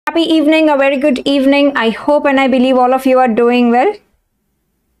happy evening, a very good evening. I hope and I believe all of you are doing well.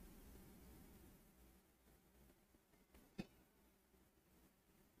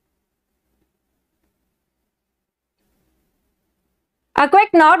 A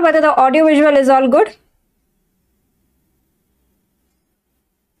quick note whether the audio visual is all good.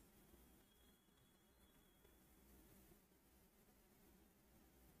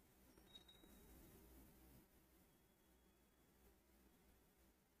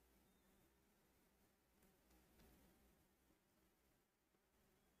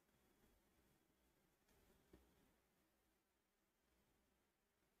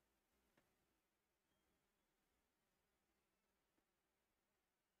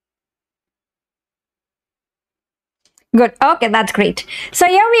 Good. Okay, that's great. So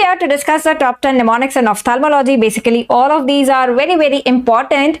here we are to discuss the top 10 mnemonics and ophthalmology. Basically, all of these are very, very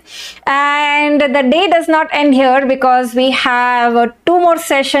important. And the day does not end here because we have 2 more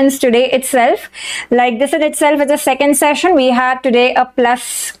sessions today itself. Like this in itself is a second session. We had today a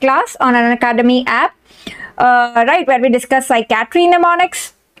plus class on an Academy app, right, where we discuss psychiatry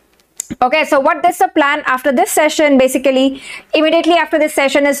mnemonics. Okay, so what is the plan after this session? Basically, immediately after this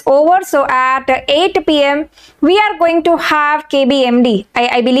session is over, so at 8 p.m. we are going to have KBMD.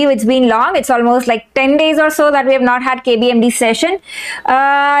 I believe it's been long. It's almost like 10 days or so that we have not had KBMD session.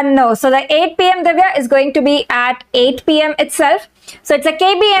 No, so the 8 p.m. Divya is going to be at 8 p.m. itself. So it's a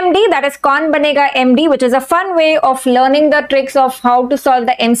KBMD, that is Kaun Banega MD, which is a fun way of learning the tricks of how to solve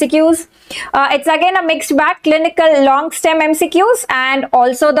the MCQs. It's again a mixed bag, clinical long stem MCQs and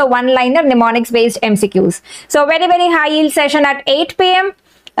also the one-liner mnemonics based MCQs. So very, very high yield session at 8 p.m.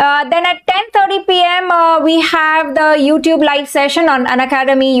 Then at 10:30 p.m. We have the YouTube live session on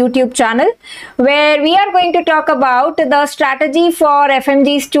Unacademy YouTube channel, where we are going to talk about the strategy for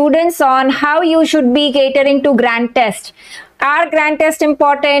FMGE students on how you should be catering to grant test. Are grant tests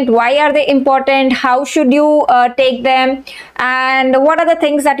important? Why are they important? How should you take them? And what are the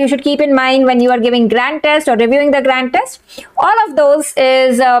things that you should keep in mind when you are giving grant test or reviewing the grant test? All of those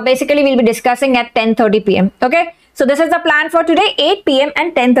is basically we'll be discussing at 10:30 p.m. Okay. So this is the plan for today, 8 p.m.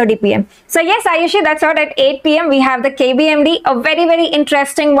 and 10:30 p.m. So yes, Ayushi, that's what at 8 p.m. we have the KBMD, a very, very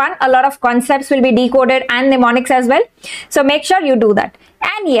interesting one. A lot of concepts will be decoded and mnemonics as well. So make sure you do that.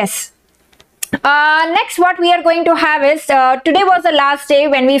 And yes, next what we are going to have is, today was the last day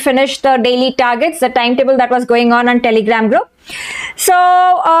when we finished the daily targets, the timetable that was going on Telegram group. So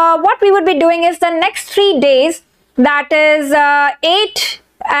what we would be doing is the next 3 days, that is 8th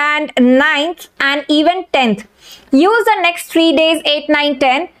and 9th and even 10th. Use the next 3 days, 8, 9,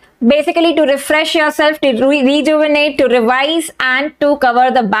 10, basically to refresh yourself, to rejuvenate, to revise and to cover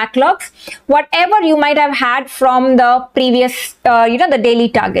the backlogs, whatever you might have had from the previous, the daily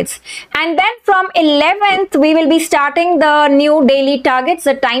targets. And then from 11th, we will be starting the new daily targets,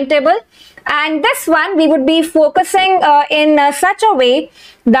 the timetable. And this one we would be focusing in such a way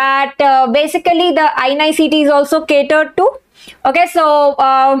that basically the INICT is also catered to. Okay, so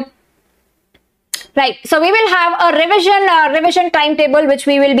right, so we will have a revision timetable which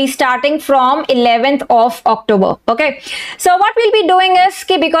we will be starting from 11th of October. Okay, so what we'll be doing is,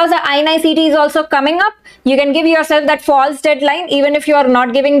 because the INICT is also coming up, you can give yourself that false deadline even if you are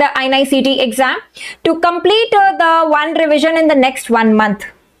not giving the INICT exam, to complete the one revision in the next 1 month.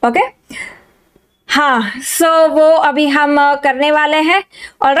 Okay. So वो अभी हम करने वाले हैं.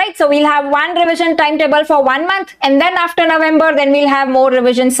 All right, so we'll have one revision timetable for 1 month, and then after November, then we'll have more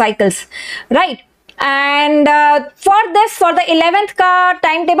revision cycles, right? And for the 11th ka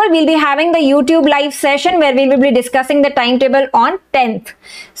timetable, we'll be having the YouTube live session where we will be discussing the timetable on 10th.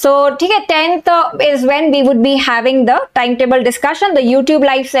 So 10th is when we would be having the timetable discussion. The YouTube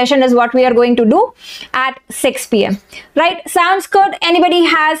live session is what we are going to do at 6 p.m. Right? Sounds good. Anybody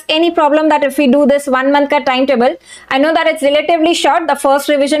has any problem that if we do this 1 month ka timetable? I know that it's relatively short. The first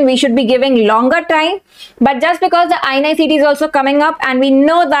revision we should be giving longer time, but just because the INICT is also coming up and we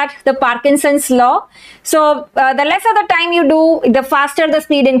know that the Parkinson's law, so the lesser the time you do, the faster the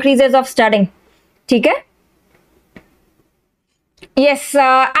speed increases of studying. Okay? Yes,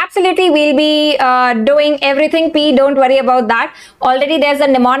 absolutely. We'll be doing everything P. Don't worry about that. Already there's a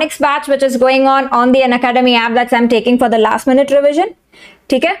mnemonics batch which is going on the Unacademy app that I'm taking for the last minute revision.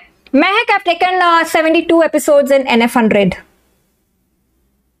 Okay? Mehak, I've taken 72 episodes in NF100.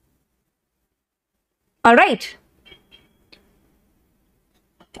 All right.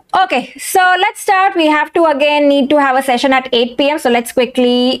 Okay, so let's start. We have to again need to have a session at 8 p.m. So let's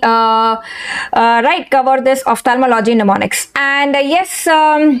quickly cover this ophthalmology mnemonics. And yes,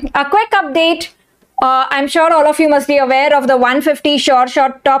 a quick update I'm sure all of you must be aware of the 150 short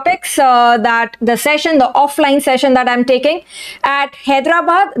topics that the offline session that I'm taking at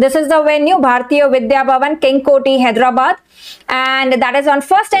Hyderabad. This is the venue, Bharatiya Vidya Bhavan, King Koti, Hyderabad. And that is on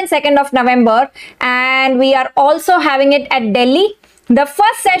 1st and 2nd of November. And we are also having it at Delhi. The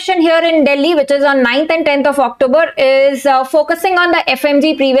first session here in Delhi, which is on 9th and 10th of October, is focusing on the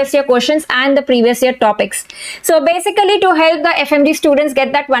FMG previous year questions and the previous year topics. So basically to help the FMG students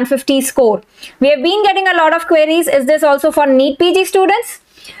get that 150 score. We have been getting a lot of queries. Is this also for NEET PG students?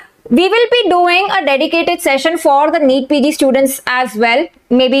 We will be doing a dedicated session for the NEET PG students as well,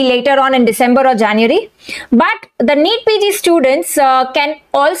 maybe later on in December or January. But the NEET PG students can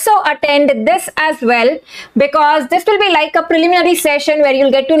also attend this as well, because this will be like a preliminary session where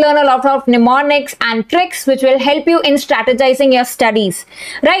you'll get to learn a lot of mnemonics and tricks which will help you in strategizing your studies,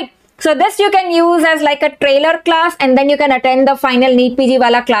 right? So this you can use as like a trailer class, and then you can attend the final NEET PG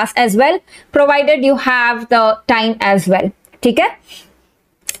wala class as well, provided you have the time as well. Okay?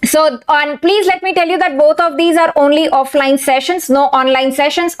 So, please let me tell you that both of these are only offline sessions, no online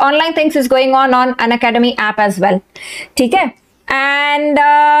sessions. Online things is going on Unacademy app as well. Okay? And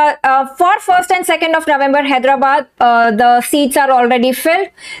for 1st and 2nd of November, Hyderabad, the seats are already filled.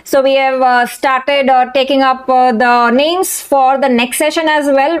 So we have started taking up the names for the next session as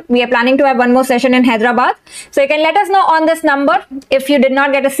well. We are planning to have one more session in Hyderabad. So you can let us know on this number if you did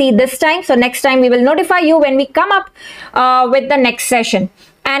not get a seat this time. So next time we will notify you when we come up with the next session.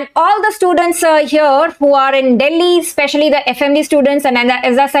 And all the students here who are in Delhi, especially the FMG students, and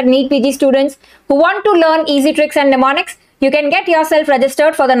as I said, NEET PG students who want to learn easy tricks and mnemonics, you can get yourself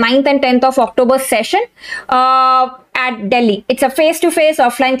registered for the 9th and 10th of October session at Delhi. It's a face-to-face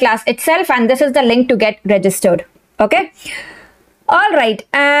offline class itself, and this is the link to get registered. Okay. All right.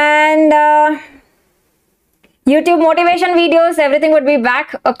 And YouTube motivation videos, everything would be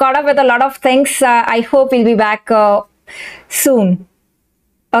back, caught up with a lot of things. I hope we'll be back soon.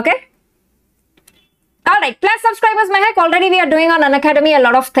 Okay. All right. Plus subscribers, Mehak, already we are doing on Unacademy a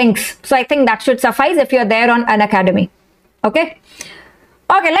lot of things. So I think that should suffice if you're there on Unacademy. Okay.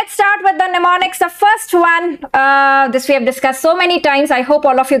 Okay, let's start with the mnemonics. The first one, this we have discussed so many times. I hope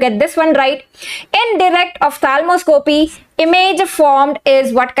all of you get this one right. In direct ophthalmoscopy, image formed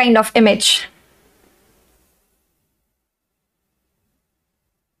is what kind of image?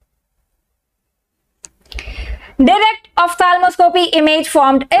 Direct ophthalmoscopy image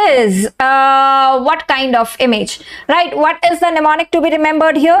formed is what kind of image, right? What is the mnemonic to be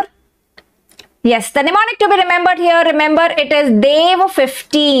remembered here? Yes, the mnemonic to be remembered here, remember it is Dev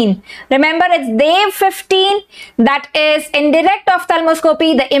 15. Remember it's Dev 15. That is in direct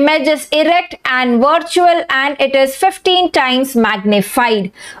ophthalmoscopy, the image is erect and virtual, and it is 15 times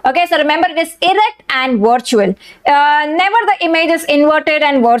magnified. Okay, so remember it is erect and virtual. Never the image is inverted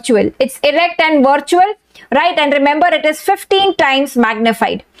and virtual. It's erect and virtual. Right, and remember it is 15 times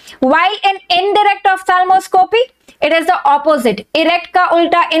magnified. While in indirect ophthalmoscopy, it is the opposite. Erect ka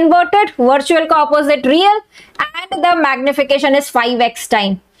ulta inverted, virtual ka opposite real, and the magnification is 5x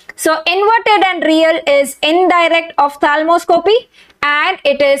time. So inverted and real is indirect ophthalmoscopy, and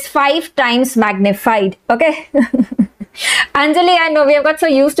it is 5 times magnified. Okay. Anjali, I know we have got so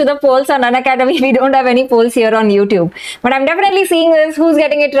used to the polls on Unacademy, we don't have any polls here on YouTube. But I'm definitely seeing this, who's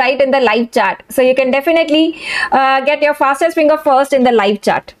getting it right in the live chat. So you can definitely get your fastest finger first in the live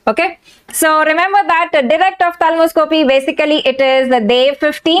chat. Okay. So remember that direct ophthalmoscopy, basically it is the Dev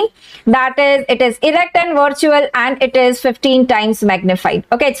 15. That is, it is erect and virtual, and it is 15 times magnified.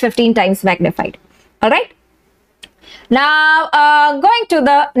 Okay, it's 15 times magnified. All right. Now going to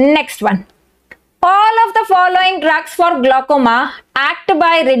the next one. All of the following drugs for glaucoma act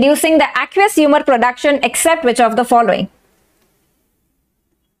by reducing the aqueous humor production except which of the following?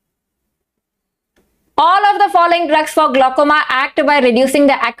 All of the following drugs for glaucoma act by reducing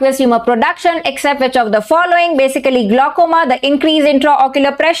the aqueous humor production except which of the following? Basically glaucoma, the increased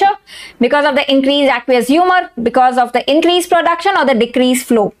intraocular pressure because of the increased aqueous humor, because of the increased production, or the decreased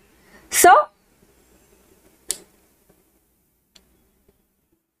flow. So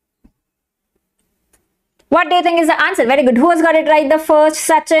what do you think is the answer? Very good. Who has got it right? The first,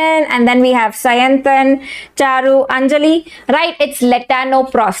 Sachin, and then we have Sayantan, Charu, Anjali. Right, it's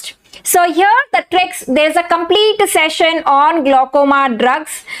letanoprost. So here the tricks, there's a complete session on glaucoma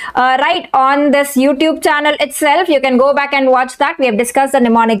drugs, right, on this YouTube channel itself. You can go back and watch that. We have discussed the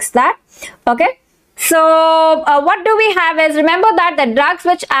mnemonics that. Okay. So what do we have is, remember that the drugs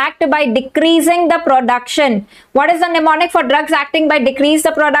which act by decreasing the production. What is the mnemonic for drugs acting by decrease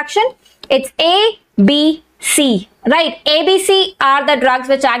the production? It's A, B, C, right? A, B, C are the drugs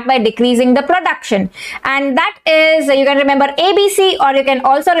which act by decreasing the production, and that is, you can remember ABC, or you can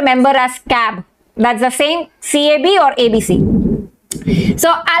also remember as CAB. That's the same CAB or ABC. So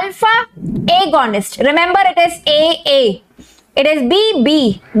alpha agonist, remember it is AA. It is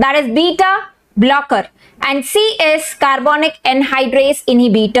BB, that is beta blocker, and C is carbonic anhydrase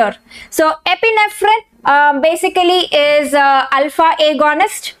inhibitor. So epinephrine basically is alpha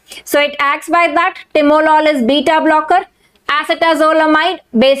agonist, so it acts by that. Timolol is beta blocker. Acetazolamide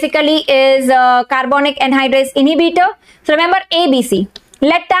basically is carbonic anhydrase inhibitor. So remember ABC.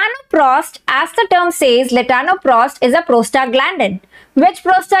 Latanoprost, as the term says, latanoprost is a prostaglandin. Which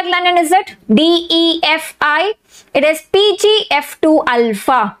prostaglandin is it? DEFI. It is PGF2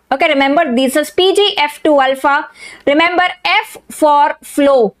 alpha. Okay, remember this is PGF2 alpha. Remember F for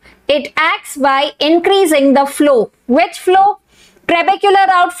flow. It acts by increasing the flow. Which flow? Trabecular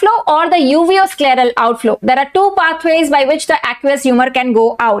outflow or the uveoscleral outflow. There are two pathways by which the aqueous humor can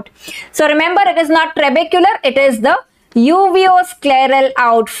go out. So remember, it is not trabecular, it is the uveoscleral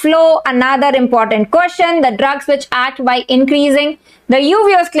outflow. Another important question, the drugs which act by increasing the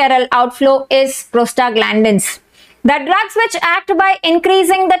uveoscleral outflow is prostaglandins. The drugs which act by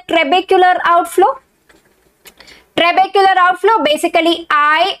increasing the trabecular outflow, basically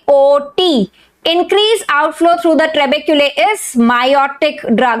IOT, increase outflow through the trabeculae, is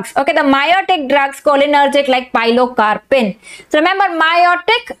meiotic drugs. Okay, the meiotic drugs cholinergic like pilocarpine. So remember,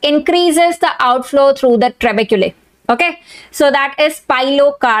 meiotic increases the outflow through the trabeculae. Okay, so that is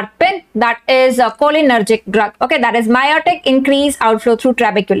pilocarpine, that is a cholinergic drug. Okay, that is meiotic, increase outflow through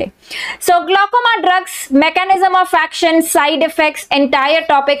trabeculae. So glaucoma drugs, mechanism of action, side effects, entire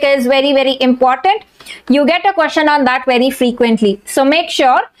topic is very, very important. You get a question on that very frequently. So make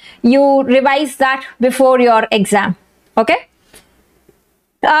sure you revise that before your exam. Okay.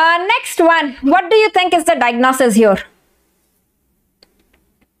 Next one, what do you think is the diagnosis here?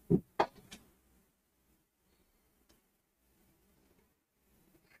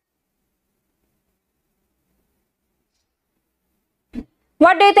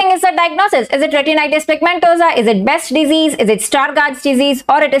 What do you think is the diagnosis? Is it retinitis pigmentosa? Is it Best disease? Is it Stargardt's disease?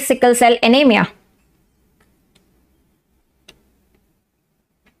 Or it is sickle cell anemia?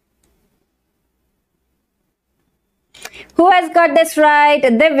 Who has got this right?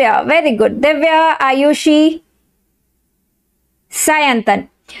 Divya. Very good. Divya, Ayushi, Sayantan.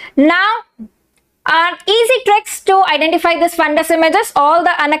 Now, easy tricks to identify this fundus images. All the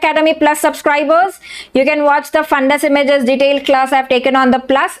Unacademy Plus subscribers, you can watch the fundus images detailed class I've taken on the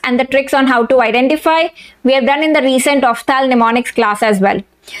Plus, and the tricks on how to identify we have done in the recent ophthalmology class as well.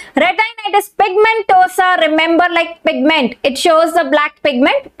 Retinitis pigmentosa, remember, like pigment, it shows the black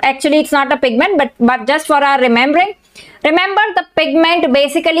pigment. Actually, it's not a pigment, but just for our remembering. Remember, the pigment,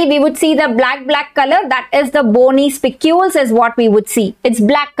 basically we would see the black color. That is the bony spicules is what we would see. It's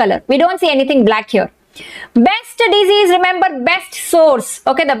black color. We don't see anything black here. Best disease, remember, best source.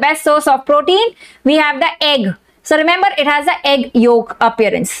 Okay, the best source of protein, we have the egg. So remember, it has the egg yolk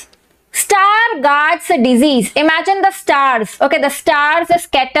appearance. Stargardt's disease, imagine the stars. Okay, the stars are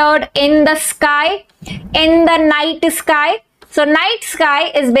scattered in the sky, in the night sky. So night sky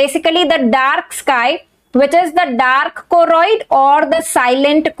is basically the dark sky, which is the dark choroid or the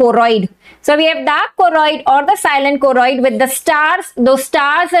silent choroid. So we have dark choroid or the silent choroid with the stars. Those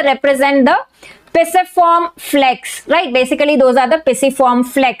stars represent the pisiform flecks, right? Basically, those are the pisiform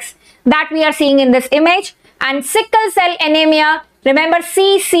flecks that we are seeing in this image. And sickle cell anemia, remember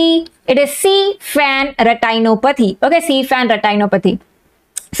CC, it is C-fan retinopathy. Okay, C-fan retinopathy.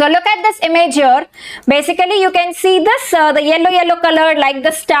 So look at this image here. Basically, you can see this, the yellow color like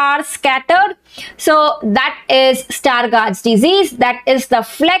the stars scattered. So that is Stargardt's disease. That is the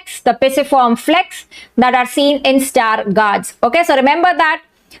flecks, the pisiform flecks that are seen in Stargardt's. Okay, so remember that.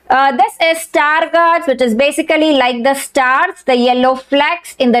 This is Stargardt's, which is basically like the stars, the yellow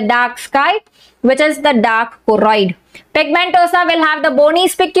flecks in the dark sky, which is the dark choroid. Pigmentosa will have the bony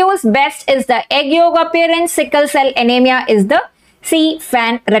spicules. Best is the egg yolk appearance. Sickle cell anemia is the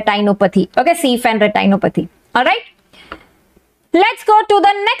C-fan retinopathy. Okay, C-fan retinopathy. All right. Let's go to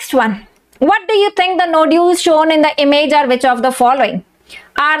the next one. What do you think the nodules shown in the image are? Which of the following?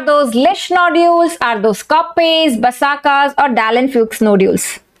 Are those Lish nodules? Are those Koppes, Basakas, or Dahlen-Fuchs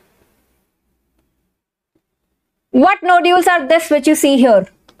nodules? What nodules are this which you see here?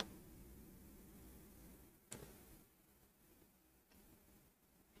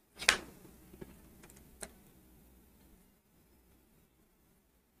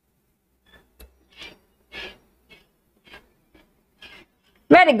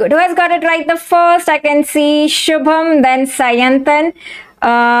 Very good. Who has got it right the first? I can see Shubham, then Sayantan.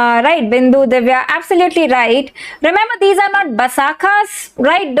 Right, Bindu, Divya, absolutely right. Remember, these are not basakas,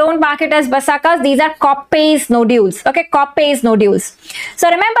 right? Don't mark it as basakas. These are Koppes nodules. Okay, Koppes nodules. So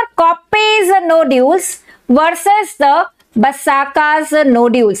remember, Koppes nodules versus the basakas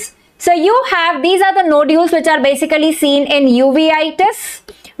nodules. So you have, these are the nodules which are basically seen in uveitis.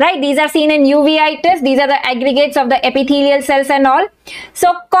 Right, these are seen in uveitis. These are the aggregates of the epithelial cells and all.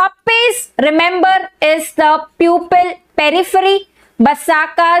 So Koppes, remember, is the pupil periphery.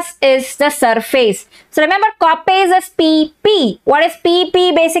 Basakas is the surface. So remember, Koppes is PP. What is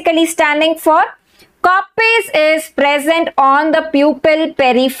PP basically standing for? Koppes is present on the pupil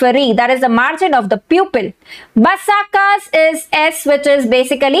periphery. That is the margin of the pupil. Basakas is S, which is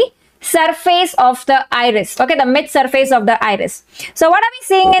basically surface of the iris. Okay, the mid surface of the iris. So what are we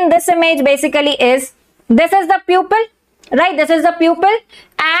seeing in this image basically is, this is the pupil. Right, this is the pupil,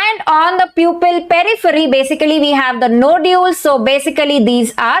 and on the pupil periphery basically we have the nodules. So basically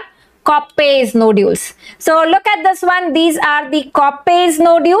these are Koppes nodules. So look at this one, these are the Koppes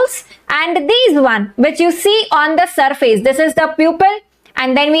nodules, and these one which you see on the surface, this is the pupil,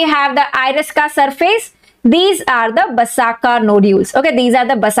 and then we have the iris ka surface. These are the basaka nodules. Okay, these are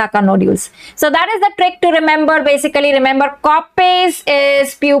the basaka nodules. So that is the trick to remember. Basically remember, Koppes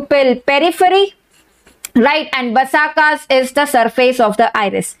is pupil periphery. Right, and basakas is the surface of the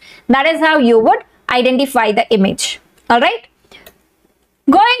iris. That is how you would identify the image. All right.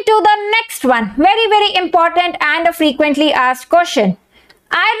 Going to the next one, very important and a frequently asked question.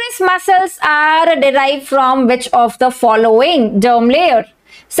 Iris muscles are derived from which of the following derm layer?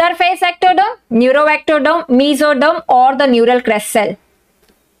 Surface ectoderm, neuroectoderm, mesoderm, or the neural crest cell?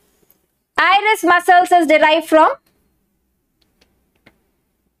 Iris muscles is derived from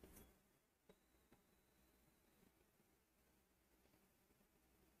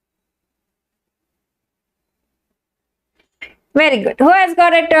very good. Who has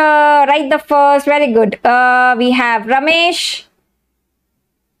got it right the first? Very good. We have Ramesh.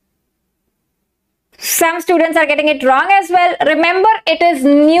 Some students are getting it wrong as well. Remember, it is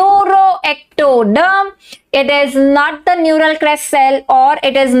neuroectoderm. It is not the neural crest cell, or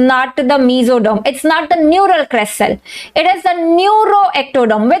it is not the mesoderm. It's not the neural crest cell. It is the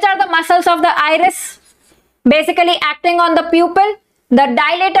neuroectoderm. Which are the muscles of the iris? Basically acting on the pupil, the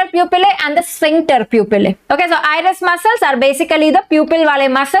dilator pupillae and the sphincter pupillae. Okay, so iris muscles are basically the pupil wale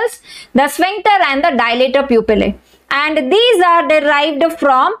muscles, the sphincter and the dilator pupillae. And these are derived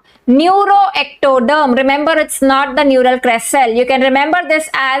from neuroectoderm. Remember, it's not the neural crest cell. You can remember this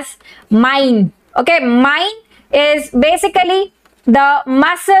as mine. Okay, mine is basically the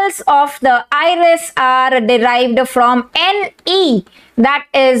muscles of the iris are derived from NE. That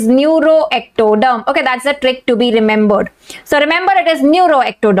is neuroectoderm. Okay, that's the trick to be remembered. So remember, it is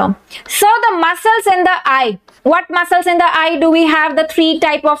neuroectoderm. So the muscles in the eye. What muscles in the eye do we have? The three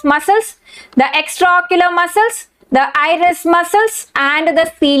type of muscles. The extraocular muscles, the iris muscles, and the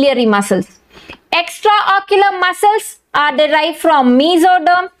ciliary muscles. Extraocular muscles are derived from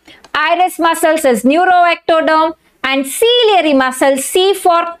mesoderm. Iris muscles is neuroectoderm. And ciliary muscles, C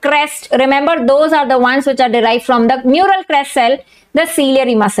for crest. Remember, those are the ones which are derived from the neural crest cell, the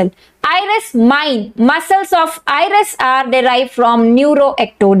ciliary muscle. Iris, mine. Muscles of iris are derived from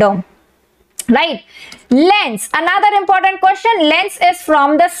neuroectoderm. Right. Lens. Another important question. Lens is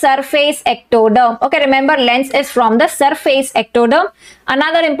from the surface ectoderm. Okay, remember, lens is from the surface ectoderm.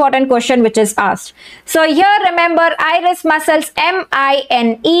 Another important question which is asked. So here remember, iris muscles,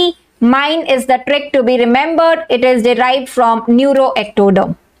 M-I-N-E. Mine is the trick to be remembered. It is derived from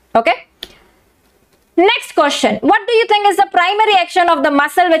neuroectoderm. Okay. Next question. What do you think is the primary action of the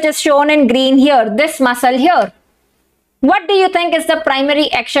muscle which is shown in green here? This muscle here. What do you think is the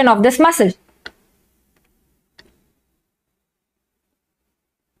primary action of this muscle?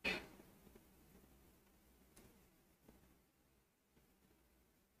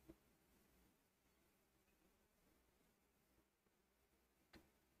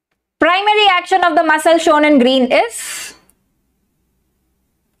 Primary action of the muscle shown in green is?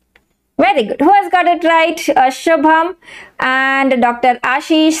 Very good. Who has got it right? Shubham and Dr.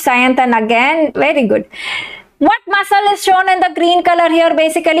 Ashish, Sayantan again. Very good. What muscle is shown in the green color here?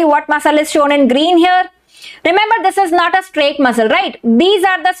 Basically, what muscle is shown in green here? Remember, this is not a straight muscle, right? These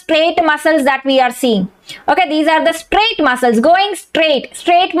are the straight muscles that we are seeing. Okay, these are the straight muscles going straight.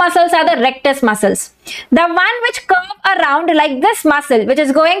 Straight muscles are the rectus muscles. The one which curve around like this muscle, which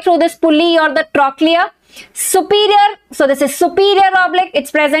is going through this pulley or the trochlea, superior. So this is superior oblique.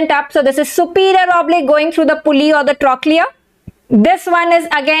 It's present up. So this is superior oblique going through the pulley or the trochlea. This one is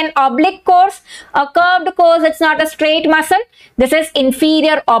again oblique course, a curved course, it's not a straight muscle. This is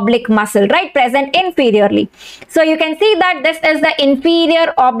inferior oblique muscle, right? Present inferiorly. So you can see that this is the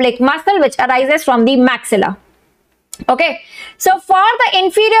inferior oblique muscle which arises from the maxilla. Okay, so for the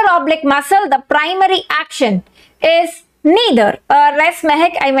inferior oblique muscle, the primary action is neither. Rest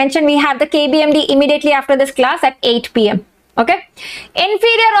Mehak, I mentioned we have the KBMD immediately after this class at 8 p.m. Okay,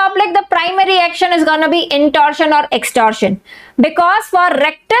 inferior oblique, the primary action is going to be intorsion or extorsion, because for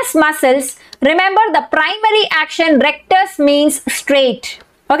rectus muscles, remember the primary action, rectus means straight.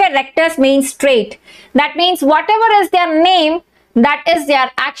 Okay, rectus means straight. That means whatever is their name, that is their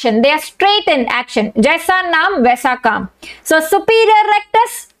action. They are straight in action. Jaisa naam vaisa kaam. So superior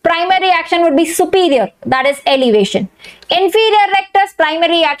rectus, primary action would be superior, that is elevation. Inferior rectus,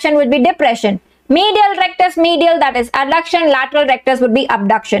 primary action would be depression. Medial rectus, medial, that is adduction. Lateral rectus would be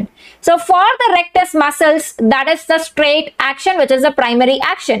abduction. So for the rectus muscles, that is the straight action, which is the primary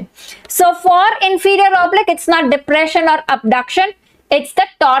action. So for inferior oblique, it's not depression or abduction, it's the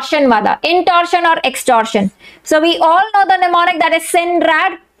torsion mother, intorsion or extorsion. So we all know the mnemonic, that is sin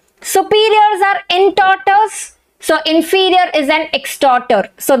rad. Superiors are intorters, so inferior is an extorter.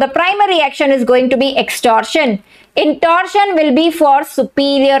 So the primary action is going to be extorsion. Intorsion will be for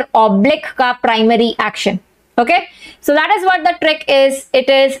superior oblique ka primary action. Okay, so that is what the trick is. It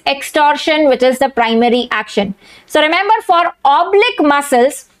is extorsion, which is the primary action. So remember, for oblique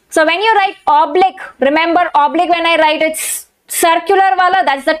muscles, so when you write oblique, remember oblique, when I write it's circular wala,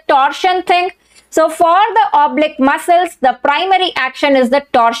 that's the torsion thing. So for the oblique muscles, the primary action is the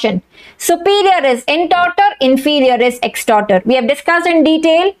torsion. Superior is intorter, inferior is extorter. We have discussed in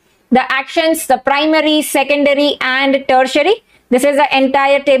detail the actions, the primary, secondary and tertiary. This is the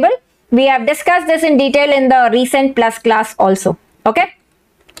entire table. We have discussed this in detail in the recent plus class also. Okay.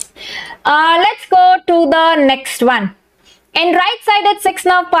 Let's go to the next one. In right-sided sixth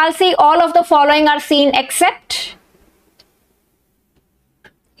nerve palsy, all of the following are seen except.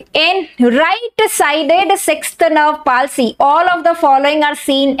 In right-sided sixth nerve palsy, all of the following are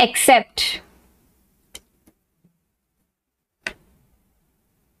seen except.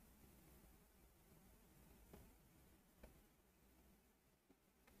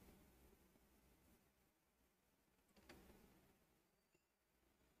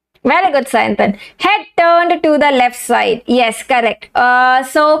 Very good, Sayantan. Head turned to the left side. Yes, correct.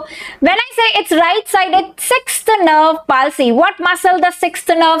 So when I say it's right-sided sixth nerve palsy, what muscle the sixth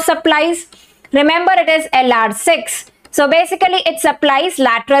nerve supplies? Remember, it is LR6. So basically, it supplies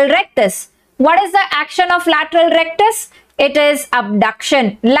lateral rectus. What is the action of lateral rectus? It is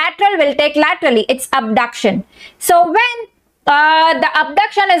abduction. Lateral will take laterally. It's abduction. So when the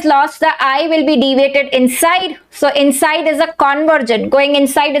abduction is lost, the eye will be deviated inside. So inside is a convergent. Going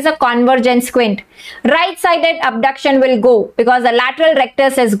inside is a convergent squint. Right-sided abduction will go because the lateral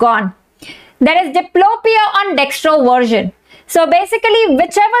rectus is gone. There is diplopia on dextroversion. So basically,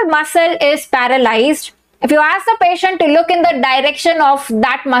 whichever muscle is paralyzed, if you ask the patient to look in the direction of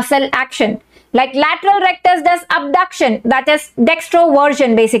that muscle action, like lateral rectus does abduction, that is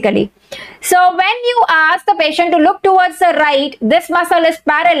dextroversion basically. So when you ask the patient to look towards the right, this muscle is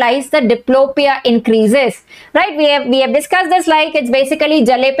paralyzed, the diplopia increases, right? We have discussed this, like it's basically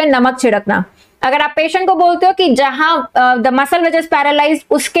jale pe namak छिड़कना. अगर आप patient को बोलते हो कि जहां the muscle which is paralyzed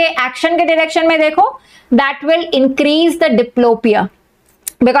उसके action के direction में देखो, that will increase the diplopia,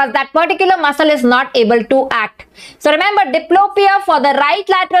 because that particular muscle is not able to act. So remember, diplopia for the right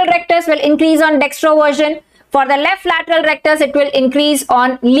lateral rectus will increase on dextroversion. For the left lateral rectus, it will increase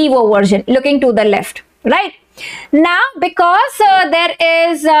on levoversion, looking to the left, right? Now, because there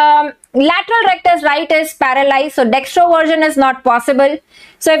is lateral rectus right is paralyzed, so dextroversion is not possible.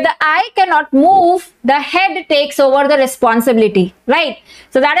 So if the eye cannot move, the head takes over the responsibility, right?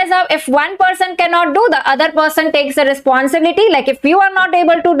 So that is how, if one person cannot do, the other person takes the responsibility. Like if you are not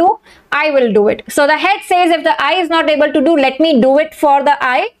able to do, I will do it. So the head says, if the eye is not able to do, let me do it for the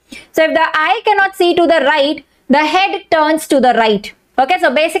eye. So if the eye cannot see to the right, the head turns to the right. Okay,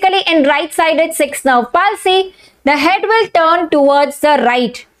 so basically in right-sided sixth nerve palsy, the head will turn towards the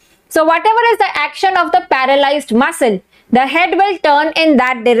right. So whatever is the action of the paralyzed muscle, the head will turn in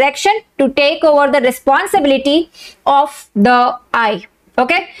that direction to take over the responsibility of the eye.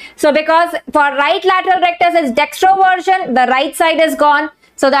 Okay, so because for right lateral rectus is dextroversion, the right side is gone.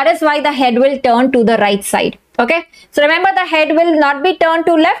 So that is why the head will turn to the right side. Okay, so remember, the head will not be turned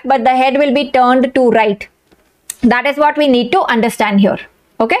to left, but the head will be turned to right. That is what we need to understand here.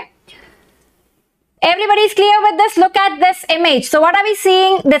 Okay. Everybody's clear with this? Look at this image. So what are we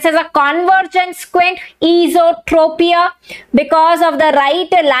seeing? This is a convergent squint, esotropia, because of the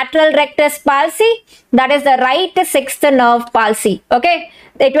right lateral rectus palsy. That is the right sixth nerve palsy. Okay.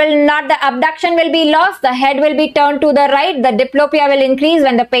 It will not, the abduction will be lost. The head will be turned to the right. The diplopia will increase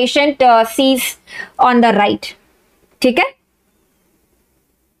when the patient sees on the right. Okay.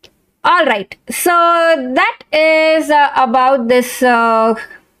 All right. So that is about this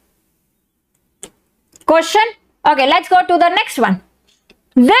question. Okay, let's go to the next one.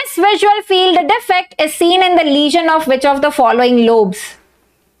 This visual field defect is seen in the lesion of which of the following lobes?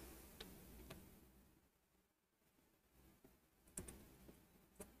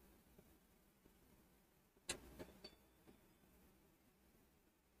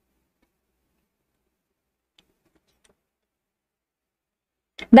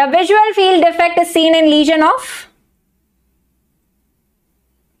 The visual field defect is seen in lesion of?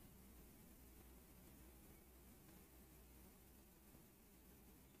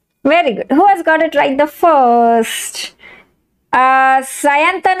 Very good. Who has got it right the first?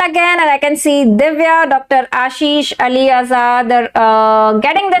 Sayantan again, and I can see Divya, Dr. Ashish, Ali Azad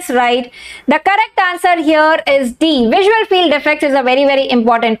getting this right. The correct answer here is D. Visual field defects is a very, very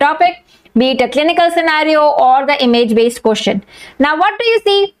important topic, be it a clinical scenario or the image-based question. Now, what do you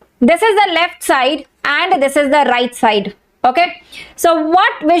see? This is the left side and this is the right side. Okay. So,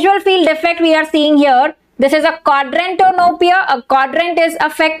 what visual field defect we are seeing here? This is a quadrantonopia. A quadrant is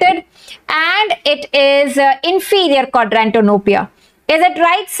affected and it is inferior quadrantonopia. Is it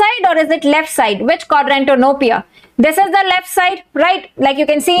right side or is it left side? Which quadrantonopia? This is the left side, right? Like you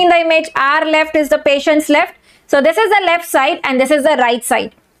can see in the image, our left is the patient's left. So this is the left side and this is the right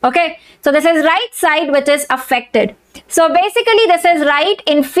side. Okay. So this is right side which is affected. So basically this is right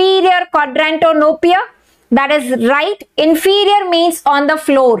inferior quadrantonopia. That is right. Inferior means on the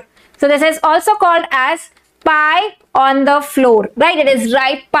floor. So this is also called as pie on the floor, right? It is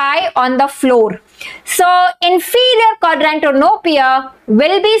right pie on the floor. So inferior quadrantonopia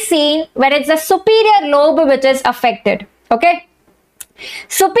will be seen when it's the superior lobe which is affected. Okay.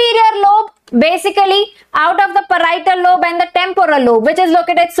 Superior lobe, basically out of the parietal lobe and the temporal lobe, which is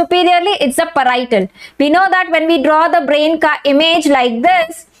located superiorly, it's the parietal. We know that when we draw the brain image like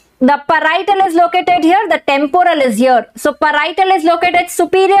this, the parietal is located here, the temporal is here. So parietal is located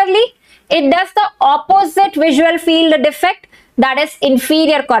superiorly. It does the opposite visual field defect, that is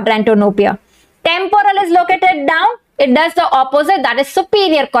inferior quadrantonopia. Temporal is located down. It does the opposite, that is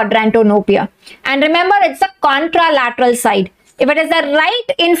superior quadrantonopia. And remember, it's the contralateral side. If it is the right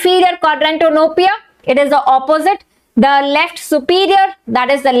inferior quadrantonopia, it is the opposite. The left superior, that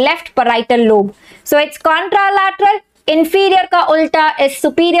is the left parietal lobe. So it's contralateral. Inferior ka ulta is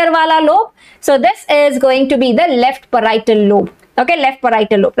superior wala lobe. So this is going to be the left parietal lobe. Okay, left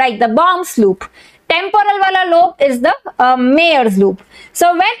parietal lobe, right? The Baum's loop. Temporal wala lobe is the Mayer's loop.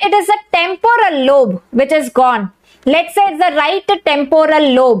 So when it is the temporal lobe which is gone, let's say it's the right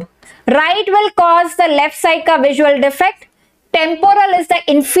temporal lobe. Right will cause the left side ka visual defect. Temporal is the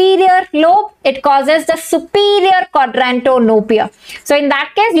inferior lobe. It causes the superior quadrantonopia. So in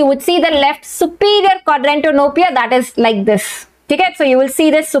that case, you would see the left superior quadrantonopia, that is like this. Okay, so you will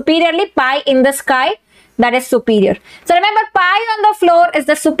see this superiorly, pie in the sky, that is superior. So remember, pie on the floor is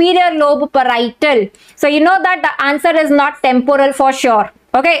the superior lobe parietal. So you know that the answer is not temporal for sure.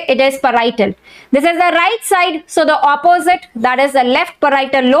 Okay, it is parietal. This is the right side. So the opposite, that is the left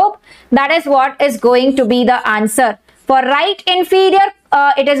parietal lobe. That is what is going to be the answer. For right inferior,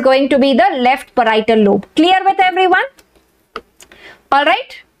 it is going to be the left parietal lobe. Clear with everyone? All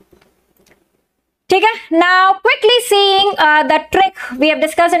right. Okay. Now, quickly seeing the trick we have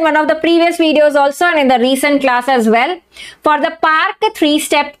discussed in one of the previous videos also and in the recent class as well. For the Park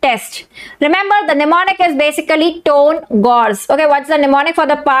 3-step test. Remember, the mnemonic is basically tone gauze. Okay, what's the mnemonic for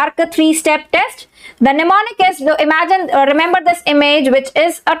the Park 3-step test? The mnemonic is, imagine, remember this image which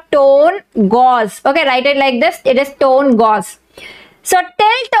is a tone gauze. Okay, write it like this. It is tone gauze. So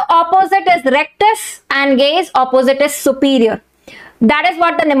tilt opposite is rectus and gaze opposite is superior. That is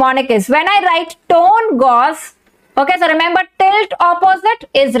what the mnemonic is. When I write tone gauze, okay, so remember tilt opposite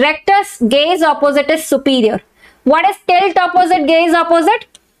is rectus, gaze opposite is superior. What is tilt opposite, gaze opposite?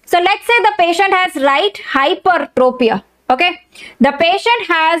 So let's say the patient has right hypertropia. Okay, the patient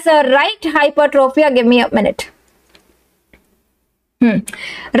has a right hypertropia. Give me a minute.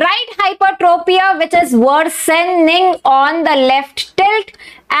 Right hypertropia, which is worsening on the left tilt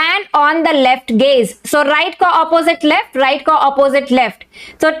and on the left gaze. So right ko opposite left, right ko opposite left.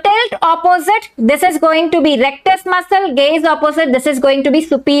 So tilt opposite, this is going to be rectus muscle, gaze opposite, this is going to be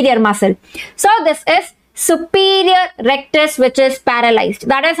superior muscle. So this is superior rectus which is paralyzed.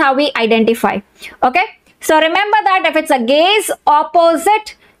 That is how we identify. Okay. So remember that if it's a gaze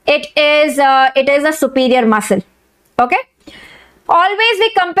opposite, it is a superior muscle. Okay. Always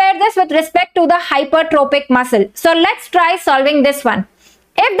we compare this with respect to the hypertrophic muscle. So let's try solving this one.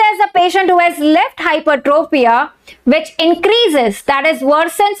 If there's a patient who has left hypertropia which increases, that is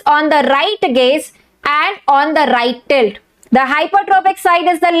worsens on the right gaze and on the right tilt. The hypertrophic side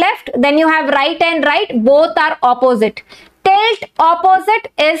is the left, then you have right and right, both are opposite. Tilt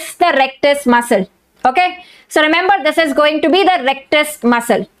opposite is the rectus muscle. Okay, so remember this is going to be the rectus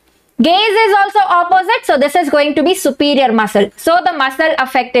muscle. Gaze is also opposite, so this is going to be superior muscle. So the muscle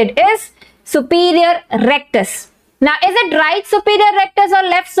affected is superior rectus. Now is it right superior rectus or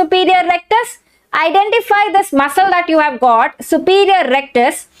left superior rectus? Identify this muscle that you have got, superior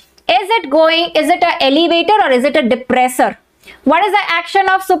rectus. Is it an elevator or is it a depressor? What is the action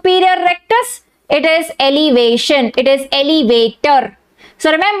of superior rectus? It is elevation. It is elevator.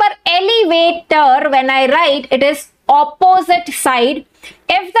 So remember, elevator, when I write, it is opposite side.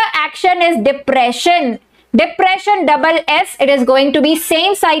 If the action is depression, double S, it is going to be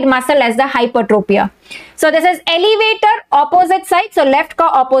same side muscle as the hypertropia. So this is elevator, opposite side. So left ka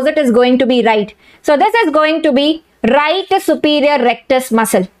opposite is going to be right. So this is going to be right superior rectus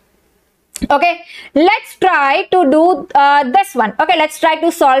muscle. Okay, let's try to do this one. Okay, let's try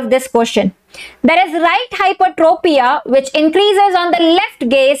to solve this question. There is right hypertropia which increases on the left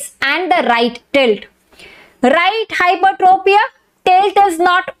gaze and the right tilt. Right hypertropia, tilt is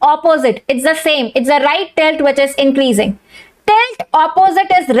not opposite. It's the same. It's the right tilt which is increasing. Tilt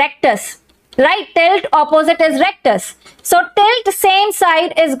opposite is rectus. Right tilt opposite is rectus. So tilt same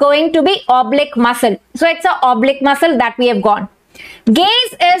side is going to be oblique muscle. So it's a oblique muscle that we have gone.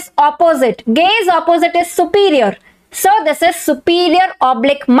 Gaze is opposite. Gaze opposite is superior. So this is superior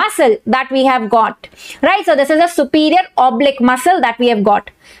oblique muscle that we have got. Right. So this is a superior oblique muscle that we have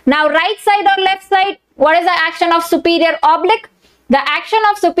got. Now right side or left side, what is the action of superior oblique? The action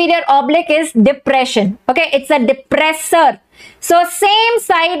of superior oblique is depression. Okay. It's a depressor. So same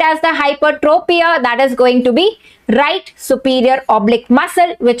side as the hypertropia, that is going to be right superior oblique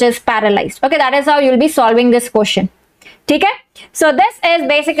muscle which is paralyzed. Okay. That is how you will be solving this question. Okay, so this is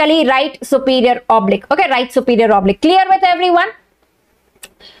basically right superior oblique. Okay, right superior oblique. Clear with everyone?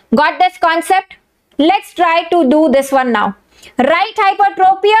 Got this concept? Let's try to do this one now. Right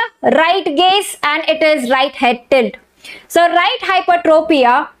hypertropia, right gaze, and it is right head tilt. So right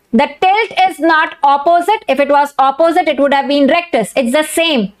hypertropia, the tilt is not opposite. If it was opposite, it would have been rectus. It's the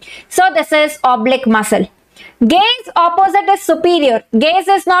same. So this is oblique muscle. Gaze opposite is superior. Gaze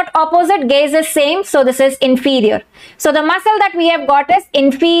is not opposite. Gaze is same. So this is inferior. So the muscle that we have got is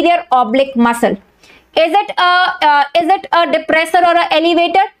inferior oblique muscle. Is it a depressor or an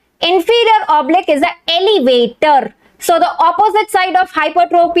elevator? Inferior oblique is an elevator. So the opposite side of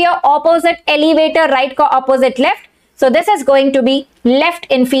hypertropia, opposite elevator, right ka opposite left. So this is going to be left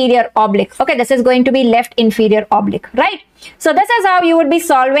inferior oblique. Okay, this is going to be left inferior oblique, right? So this is how you would be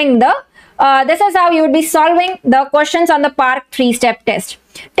solving the questions on the PARC 3-step test.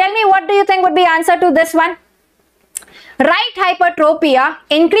 Tell me, what do you think would be answer to this one? Right hypertropia,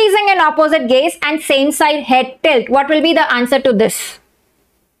 increasing in opposite gaze and same side head tilt. What will be the answer to this?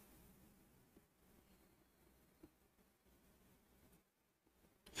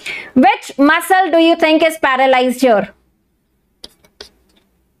 Which muscle do you think is paralyzed here?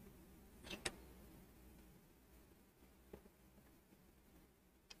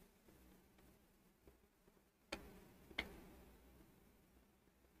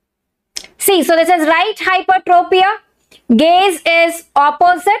 See, so this is right hypertropia, gaze is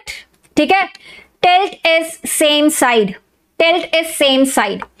opposite, okay? Tilt is same side. Tilt is same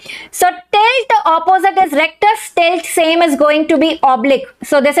side. So tilt opposite is rectus, tilt same is going to be oblique.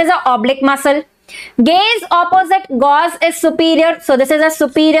 So this is an oblique muscle. Gaze opposite gauze is superior. So this is a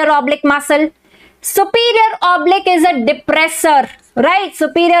superior oblique muscle. Superior oblique is a depressor, right?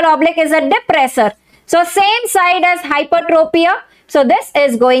 Superior oblique is a depressor. So same side as hypertropia. So this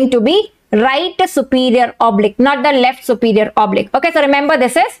is going to be right superior oblique, not the left superior oblique. Okay, so remember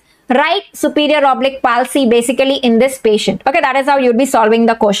this is right superior oblique palsy basically in this patient. Okay, that is how you'll be solving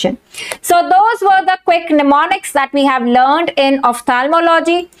the question. So those were the quick mnemonics that we have learned in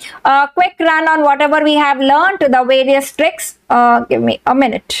ophthalmology. Quick run on whatever we have learned, the various tricks. Give me a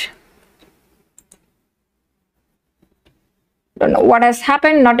minute. Don't know what has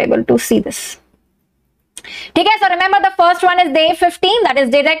happened, not able to see this. Okay, so remember the first one is day 15, that is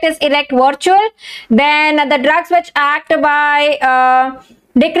direct is erect virtual. Then the drugs which act by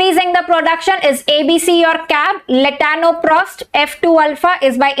decreasing the production is ABC or CAB. Letanoprost, F2 alpha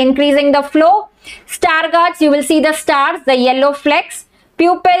is by increasing the flow. Stargardts, you will see the stars, the yellow flecks.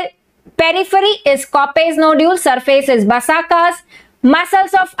 Pupil periphery is Koppes nodule, surface is Basaka's.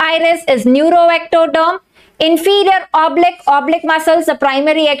 Muscles of iris is neuroectoderm. Inferior oblique muscles, the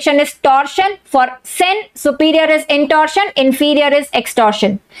primary action is torsion. For sen, superior is intorsion, inferior is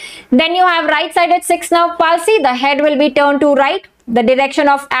extorsion. Then you have right-sided sixth nerve palsy. The head will be turned to right, the direction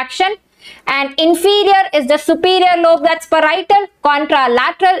of action. And inferior is the superior lobe, that's parietal.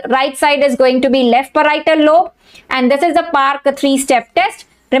 Contralateral, right side is going to be left parietal lobe. And this is the Park 3-step test.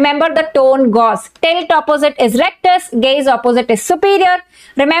 Remember the tone gauze. Tilt opposite is rectus, gaze opposite is superior.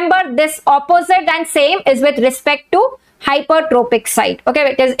 Remember this opposite and same is with respect to hypertropic side.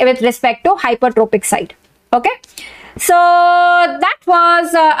 Okay, it is with respect to hypertropic side. Okay. So that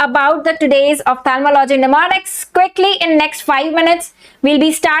was about the today's ophthalmology mnemonics. Quickly in next 5 minutes, we'll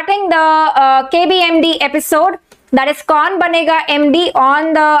be starting the KBMD episode. That is Kaun Banega MD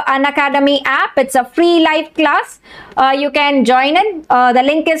on the Unacademy app. It's a free live class. You can join in. The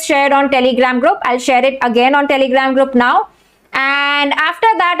link is shared on Telegram group. I'll share it again on Telegram group now. And after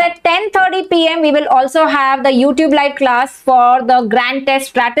that at 10:30 p.m. we will also have the YouTube live class for the grand test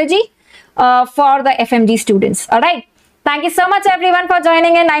strategy for the FMG students. All right. Thank you so much everyone for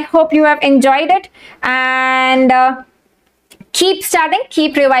joining in. I hope you have enjoyed it. And keep studying,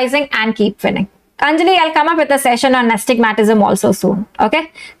 keep revising and keep winning. Anjali, I'll come up with a session on astigmatism also soon.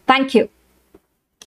 Okay. Thank you.